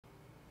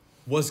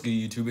What's good,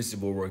 YouTube? It's your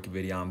boy Rocky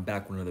Video. I'm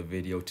back with another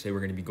video. Today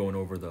we're going to be going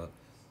over the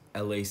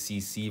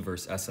LACC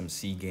versus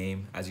SMC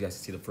game. As you guys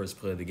can see, the first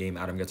play of the game,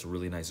 Adam gets a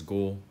really nice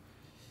goal.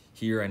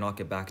 Here I knock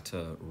it back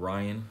to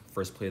Ryan.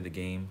 First play of the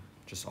game,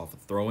 just off a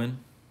throw-in.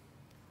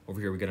 Over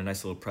here we get a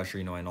nice little pressure.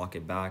 I knock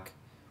it back,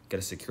 get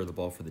to secure the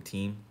ball for the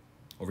team.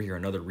 Over here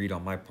another read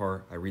on my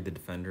part. I read the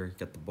defender,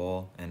 get the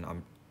ball, and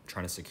I'm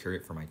trying to secure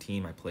it for my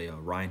team. I play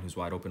Ryan, who's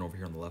wide open over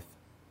here on the left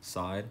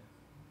side.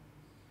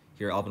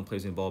 Here, Alvin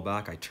plays me the ball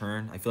back. I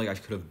turn. I feel like I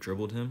could have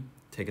dribbled him,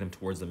 taken him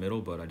towards the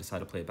middle, but I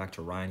decided to play it back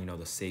to Ryan,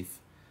 the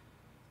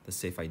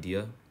safe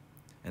idea.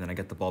 And then I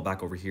get the ball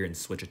back over here and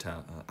switch it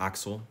to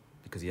Axel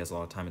because he has a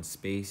lot of time and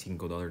space. He can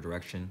go the other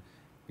direction.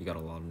 We got a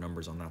lot of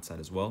numbers on that side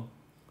as well.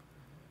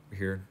 Over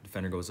here,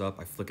 defender goes up.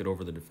 I flick it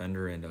over the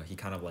defender, and he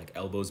kind of like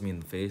elbows me in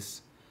the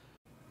face.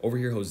 Over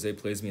here, Jose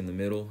plays me in the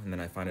middle, and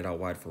then I find it out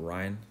wide for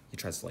Ryan. He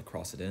tries to like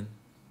cross it in.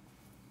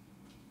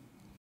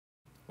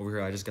 Over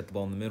here, I just get the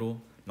ball in the middle.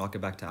 Knock it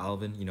back to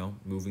Alvin,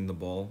 moving the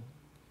ball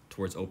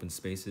towards open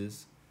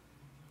spaces.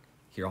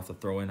 Here off the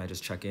throw-in, I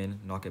just check in,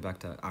 knock it back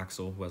to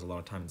Axel, who has a lot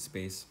of time and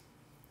space.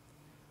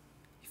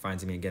 He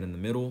finds me again in the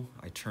middle.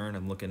 I turn,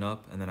 I'm looking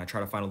up, and then I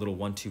try to find a little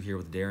 1-2 here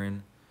with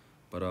Darren.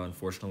 But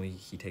unfortunately,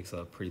 he takes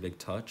a pretty big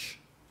touch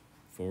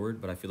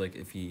forward. But I feel like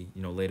if he,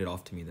 laid it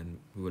off to me, then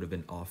we would have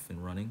been off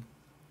and running.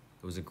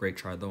 It was a great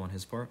try, though, on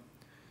his part.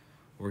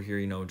 Over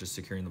here, just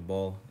securing the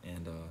ball,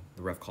 and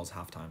the ref calls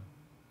halftime.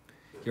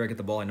 Here I get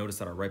the ball. I notice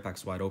that our right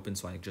back's wide open,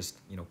 so I just,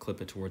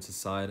 clip it towards his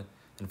side.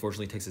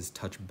 Unfortunately, it takes his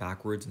touch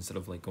backwards instead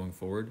of like going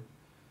forward.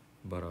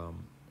 But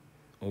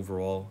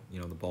overall,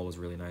 the ball was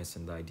really nice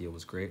and the idea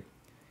was great.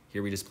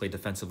 Here we just played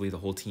defensively, the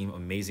whole team,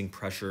 amazing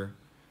pressure,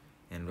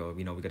 and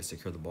we got to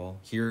secure the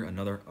ball. Here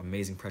another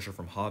amazing pressure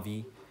from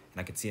Javi, and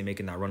I could see him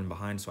making that run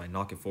behind, so I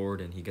knock it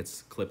forward and he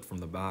gets clipped from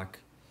the back,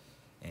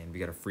 and we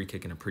got a free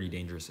kick in a pretty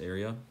dangerous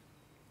area.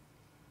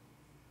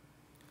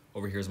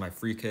 Over here's my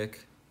free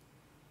kick.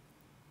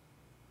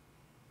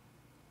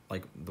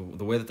 Like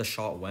the way that the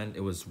shot went, it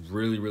was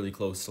really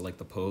close to like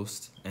the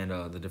post, and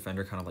the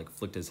defender kind of like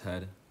flicked his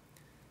head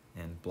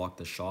and blocked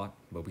the shot.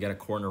 But we got a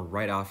corner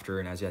right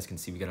after, and as you guys can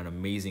see, we got an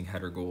amazing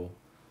header goal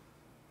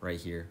right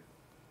here.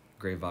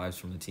 Great vibes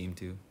from the team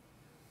too.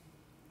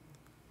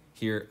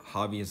 Here,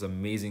 Javi is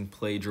amazing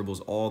play, dribbles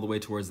all the way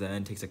towards the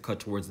end, takes a cut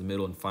towards the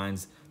middle and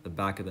finds the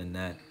back of the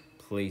net,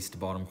 placed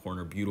bottom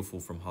corner, beautiful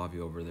from Javi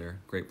over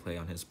there. Great play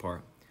on his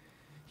part.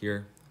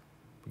 Here,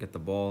 we get the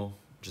ball.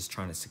 Just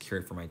trying to secure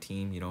it for my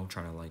team,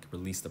 trying to like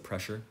release the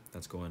pressure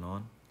that's going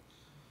on.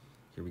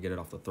 Here we get it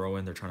off the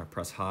throw-in. They're trying to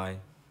press high,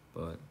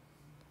 but,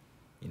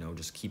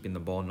 just keeping the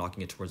ball,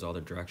 knocking it towards the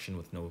other direction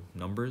with no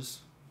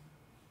numbers.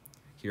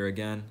 Here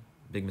again,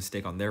 big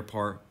mistake on their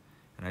part,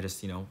 and I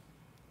just,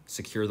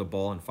 secure the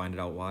ball and find it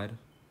out wide.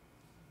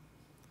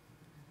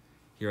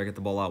 Here I get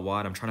the ball out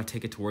wide. I'm trying to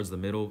take it towards the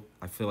middle.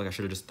 I feel like I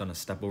should have just done a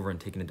step over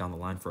and taken it down the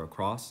line for a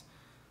cross,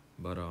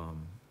 but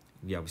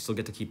yeah, we still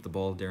get to keep the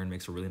ball. Darren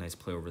makes a really nice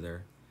play over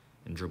there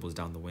and dribbles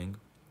down the wing.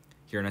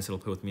 Here, a nice little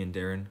play with me and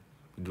Darren.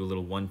 We do a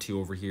little 1-2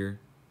 over here,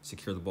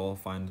 secure the ball,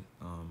 find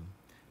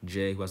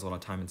Jay, who has a lot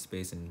of time and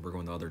space, and we're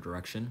going the other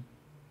direction.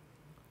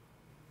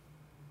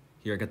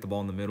 Here, I get the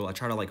ball in the middle. I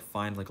try to like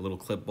find like a little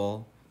clip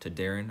ball to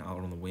Darren out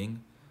on the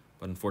wing,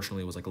 but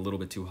unfortunately it was like a little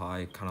bit too high.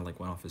 It kind of like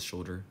went off his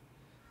shoulder.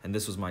 And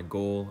this was my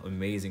goal.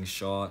 Amazing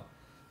shot,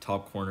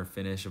 top corner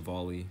finish, a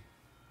volley.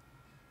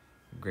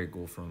 Great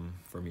goal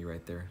for me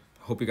right there.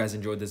 Hope you guys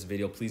enjoyed this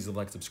video. Please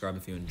like, subscribe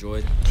if you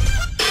enjoyed.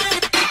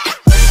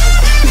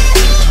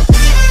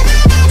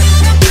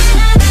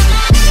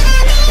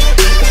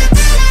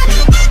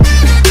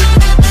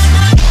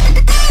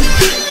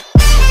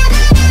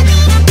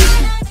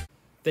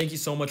 Thank you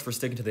so much for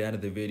sticking to the end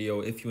of the video.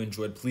 If you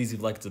enjoyed, please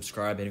leave, like,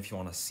 subscribe, and if you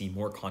want to see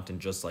more content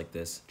just like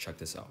this, check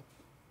this out.